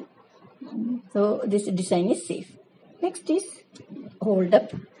weeping. So this design is safe. Next is hold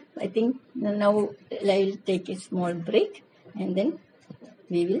up. I think now I will take a small break and then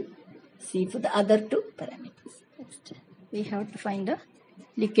we will see for the other two parameters. Next, we have to find a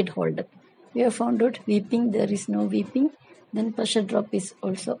liquid hold up. We have found out weeping, there is no weeping. Then pressure drop is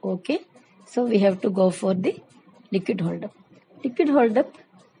also okay. So we have to go for the liquid hold up. Liquid hold up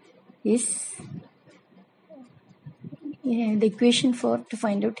is the equation to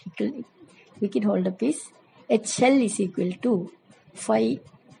find out liquid hold up is HL is equal to phi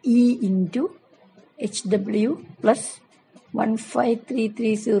E into HW plus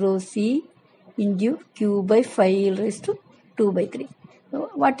 15330C into Q by phi raised to 2 by 3. So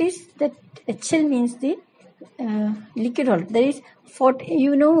what is that? HL means the liquid hold. There is 40,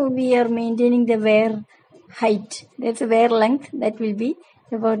 we are maintaining the wear height. That's a wear length that will be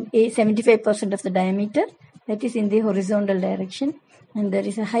about 75% of the diameter. That is in the horizontal direction, and there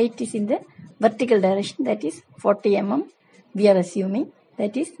is a height is in the vertical direction. That is 40 mm. We are assuming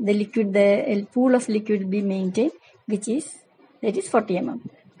that is the liquid, the pool of liquid will be maintained, that is 40 mm.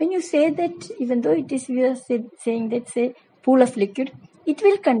 When you say that, even though it is we are saying that say pool of liquid, it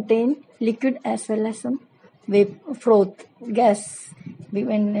will contain liquid as well as some froth, gas.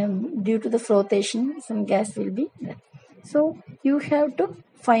 When due to the frothation, some gas will be there. So you have to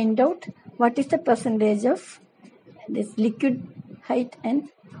find out what is the percentage of this liquid height and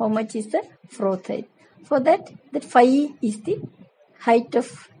how much is the froth height. For that phi is the height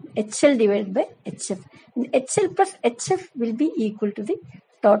of HL divided by HF. And HL plus HF will be equal to the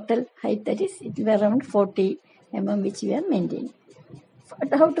total height, that is it will be around 40 mm which we are maintaining.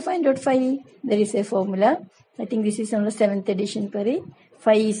 How to find out phi? There is a formula. I think this is on the 7th edition query.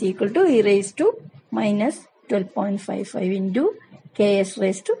 Phi is equal to e raised to minus 12.55 into Ks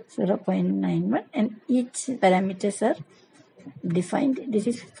raised to 0.91, and each parameters are defined. This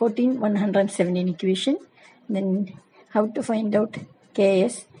is 14117 equation. Then how to find out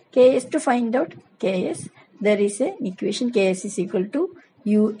Ks? Ks, to find out Ks, there is an equation. Ks is equal to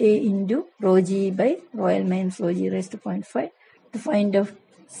UA into rho g by Royal minus rho g raised to 0.5. To find out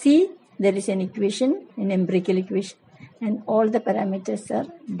C, there is an equation, an empirical equation, and all the parameters are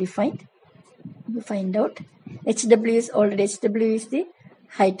defined. You find out HW is already, HW is the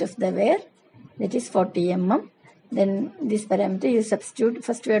height of the wear, that is 40 mm. Then this parameter you substitute.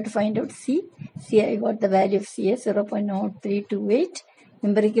 First we have to find out C. C, I got the value of C as 0.0328.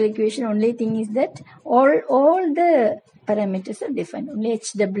 Empirical equation, only thing is that all the parameters are defined. Only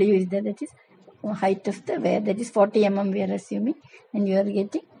HW is there, that is height of the wire, that is 40 mm we are assuming, and you are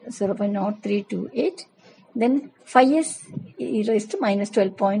getting 0.0328. Then phi s e raised to minus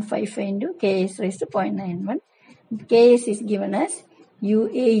 12.55 into Ks raised to 0.91. Ks is given as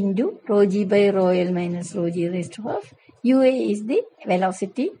UA into rho g by rho L minus rho g raised to half. UA is the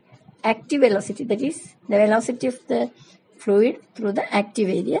velocity, active velocity, that is the velocity of the fluid through the active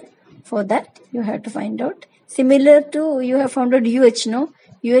area. For that, you have to find out. Similar to, you have found out UH, no?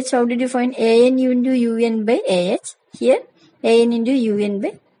 UH, how did you find? AN into UN by AH. Here, AN into UN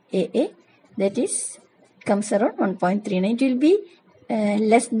by AA. That is, comes around 1.39. It will be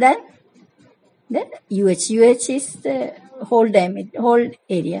less than the UH. UH is the whole diameter, whole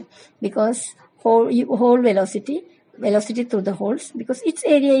area, because whole velocity through the holes, because its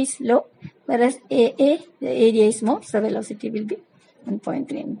area is low, whereas AA, the area is more, so velocity will be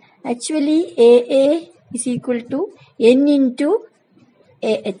 1.39. Actually, AA is equal to N into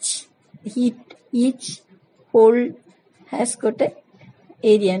AH. Each hole has got a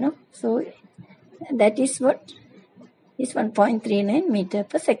area, no? So that is what is 1.39 meter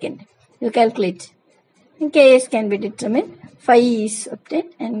per second. You calculate. And Ks can be determined. Phi is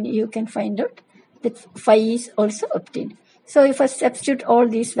obtained, and you can find out that phi is also obtained. So if I substitute all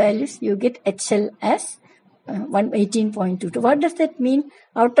these values, you get HL as 18.22. What does that mean?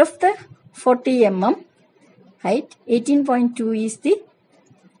 Out of the 40 mm height, 18.2 is the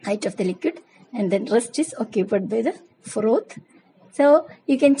height of the liquid, and then rest is occupied by the froth. So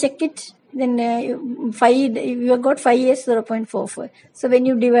you can check it. Then you have got phi as 0.44. So when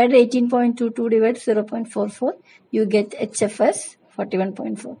you divide 18.22 divide 0.44, you get HF as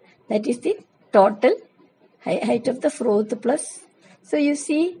 41.4. That is the total height of the froth plus. So you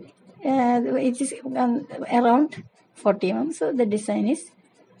see it is around 40 mm. So the design is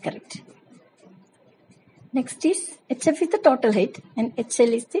correct. Next is HF is the total height, and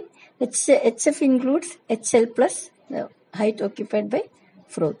HL is the HF includes HL plus the height occupied by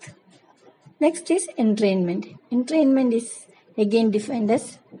froth. Next is entrainment. Entrainment is again defined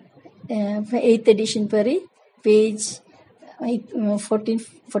as 8th edition Perry, page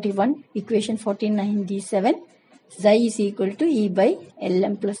 1441, equation 1497. Xi is equal to E by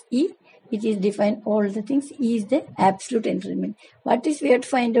Lm plus E. It is defined all the things. E is the absolute entrainment. What is we have to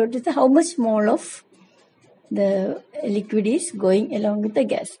find out is how much mole of the liquid is going along with the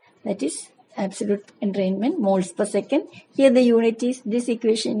gas. That is absolute entrainment, moles per second. Here the unit is, this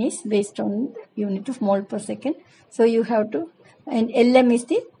equation is based on unit of mole per second. So you have to, and Lm is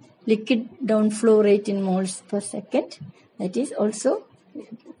the liquid downflow rate in moles per second. That is also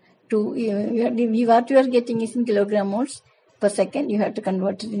what you are getting is in kilogram moles per second. You have to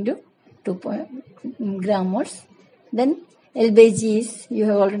convert it into 2 gram moles. Then L by G is, you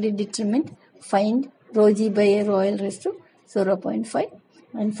have already determined. Find rho G by rho L raised to 0.5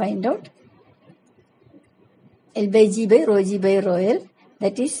 and find out L by G by rho G by rho L.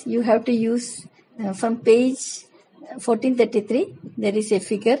 That is, you have to use from page 1433, there is a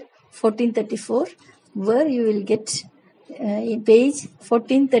figure 1434 where you will get in page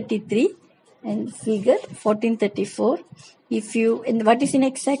 1433 and figure 1434. If you, and what is in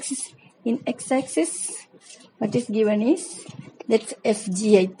x-axis? In x-axis, what is given is, that's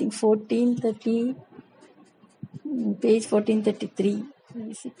FG, I think, 1430, page 1433. Where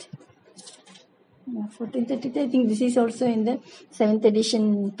is it? 1433, I think this is also in the 7th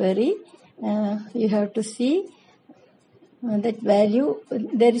edition Perry. You have to see that value.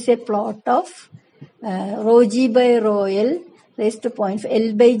 There is a plot of rho G by rho L raised to 0.5.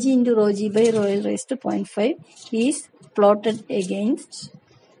 L by G into rho G by rho L raised to 0.5 is plotted against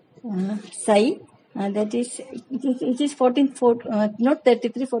psi. That is, it is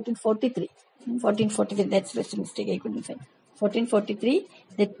 1443, that's the mistake I couldn't find. 1443,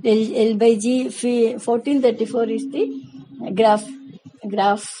 that L by G, 1434 is the graph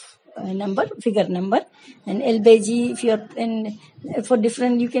number, figure number, and L by G, if you are, and for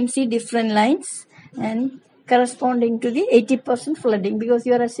different, you can see different lines and corresponding to the 80% flooding, because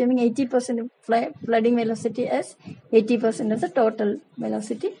you are assuming 80% flooding velocity as 80% of the total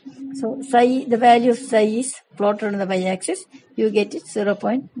velocity. So psi, the value of psi is plotted on the y-axis. You get it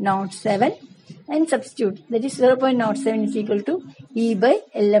 0.07 and substitute. That is 0.07 is equal to E by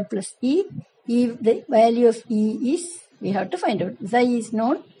Lm plus E. The value of E is, we have to find out. Xi is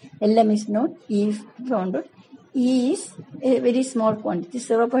known, Lm is known, E is found out. E is a very small quantity,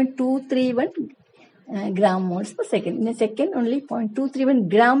 0.231 gram moles per second. In a second, only 0.231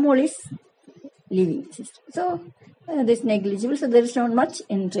 gram mole is leaving the system. So, this is negligible. So, there is not much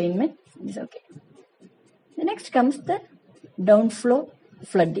entrainment. It is okay. The next comes the downflow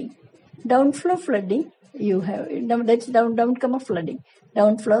flooding. Downflow flooding, you have, that's down comma flooding.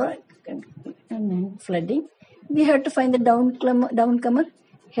 Downflow flooding. We have to find the downcomer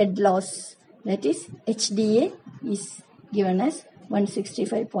head loss. That is HDA is given as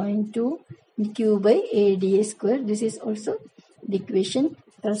 165.2 Q by ADA square. This is also the equation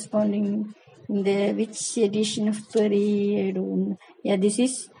corresponding in the which edition of Perry? I don't know. Yeah, this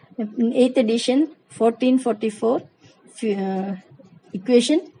is 8th edition, 1444,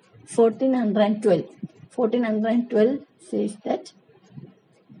 equation 1412. 1412 says that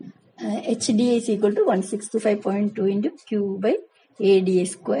HDA is equal to 165.2 into Q by ADA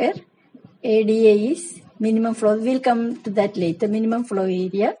square. ADA is minimum flow. We'll come to that later. Minimum flow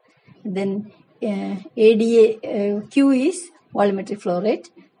area. Then ADA, Q is volumetric flow rate.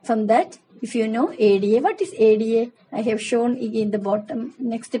 From that, if you know ADA, what is ADA? I have shown in the bottom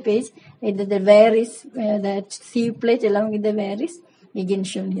next page. The wear is that sieve plate along with the wear is again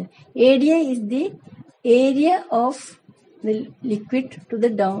shown here. ADA is the area of the liquid to the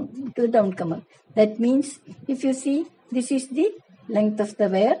downcomer. That means if you see, this is the length of the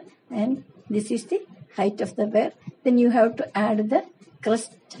wear and this is the height of the wear. Then you have to add the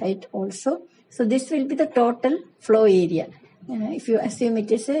crust height also. So this will be the total flow area. If you assume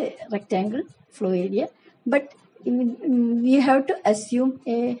it is a rectangle flow area, but we have to assume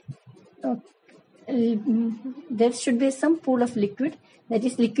there should be some pool of liquid, that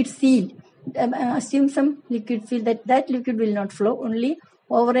is liquid seal. Assume some liquid seal, that liquid will not flow, only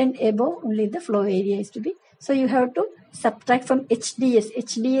over and above only the flow area is to be. So you have to subtract from HDS.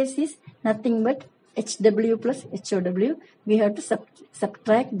 HDS is nothing but HW plus HOW. We have to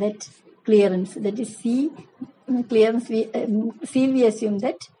subtract that clearance, that is C clearance. We assume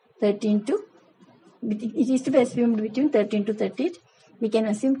that 13 to, it is to be assumed between 13 to 38. We can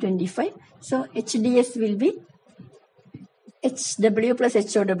assume 25. So HDS will be HW plus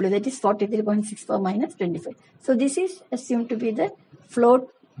HOW, that is 43.64 minus 25. So this is assumed to be the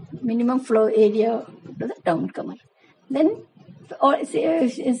minimum flow area to the downcomer. Then so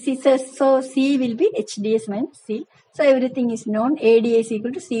C will be HDS minus C. So everything is known. ADA is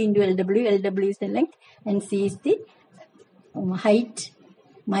equal to C into LW. LW is the length and C is the height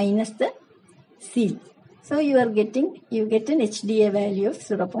minus the seal. So you get an HDA value of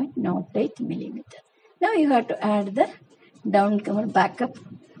 0.08 millimeter. Now you have to add the downcomer backup,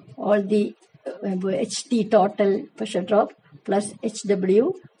 all the HT total pressure drop plus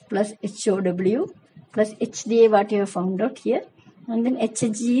HW plus HOW plus HDA what you have found out here, and then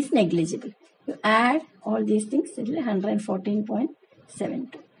HG is negligible. You add all these things, it will be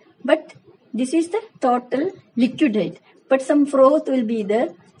 114.72. But this is the total liquid height, but some froth will be there,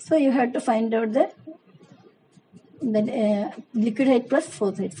 so you have to find out the liquid height plus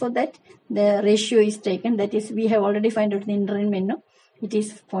froth height. For that, the ratio is taken, that is, we have already found out the interval, it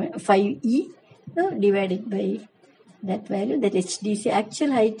is 5E, so divided by that value, that HDC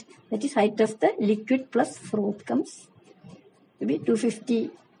actual height, that is height of the liquid plus froth, comes to be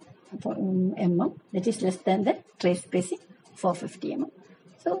 250 mm, that is less than the trace spacing 450 mm.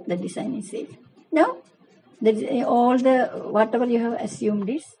 So the design is safe. Now all the whatever you have assumed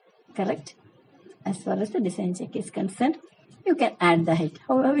is correct as far as the design check is concerned. You can add the height.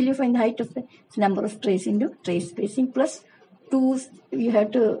 How will you find the height of the number of trace into trace spacing plus 2? You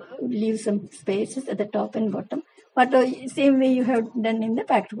have to leave some spaces at the top and bottom. But same way you have done in the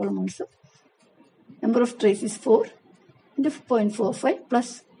packed column also. Number of trace is 4 into 0.45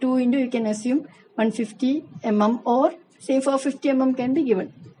 plus 2 into, you can assume 150 mm or say 450 mm can be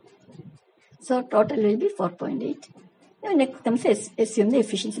given. So total will be 4.8. Now next comes assume the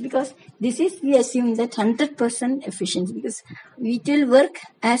efficiency, because this is, we assume that 100% efficiency, because it will work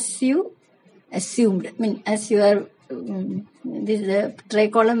as you assumed. I mean, as you are, this tray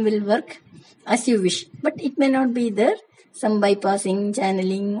column will work as you wish, but it may not be there. Some bypassing,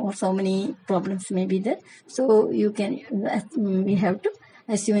 channeling, or so many problems may be there. So you can, we have to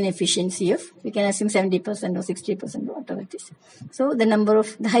assume an efficiency of, we can assume 70% or 60%, whatever it is. So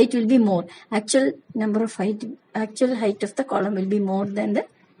the height will be more. Actual height of the column will be more than the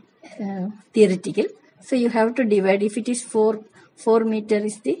theoretical. So you have to divide. If it is 4 meter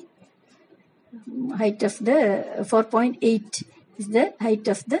is the height of the, 4.8 is the height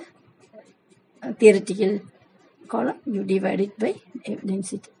of the theoretical column, you divide it by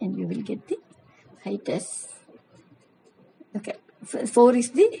density and you will get the height as, okay, 4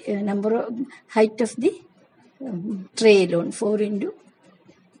 is the number of height of the tray alone, 4 into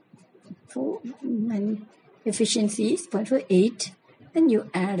 4, and efficiency is 0.48. Then you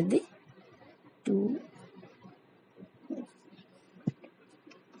add the 2.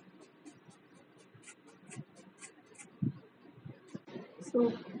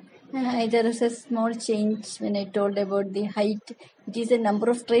 So there is a small change when I told about the height. it is a number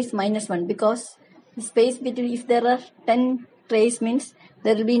of trays minus 1, because the space between, if there are 10 trays means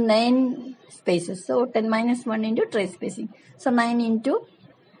there will be 9 spaces. So 10 minus 1 into tray spacing. So 9 into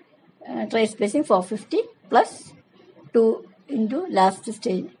tray spacing 450 plus 2 into last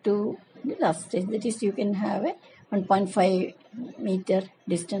stage, that is, you can have a 1.5 meter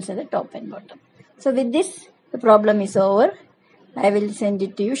distance at the top and bottom. So with this, the problem is over. I will send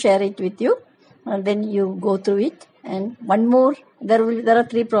it to you, share it with you, and then you go through it. And one more, there are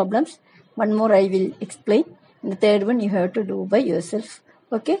 3 problems. One more I will explain. And the third one you have to do by yourself.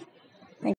 Okay.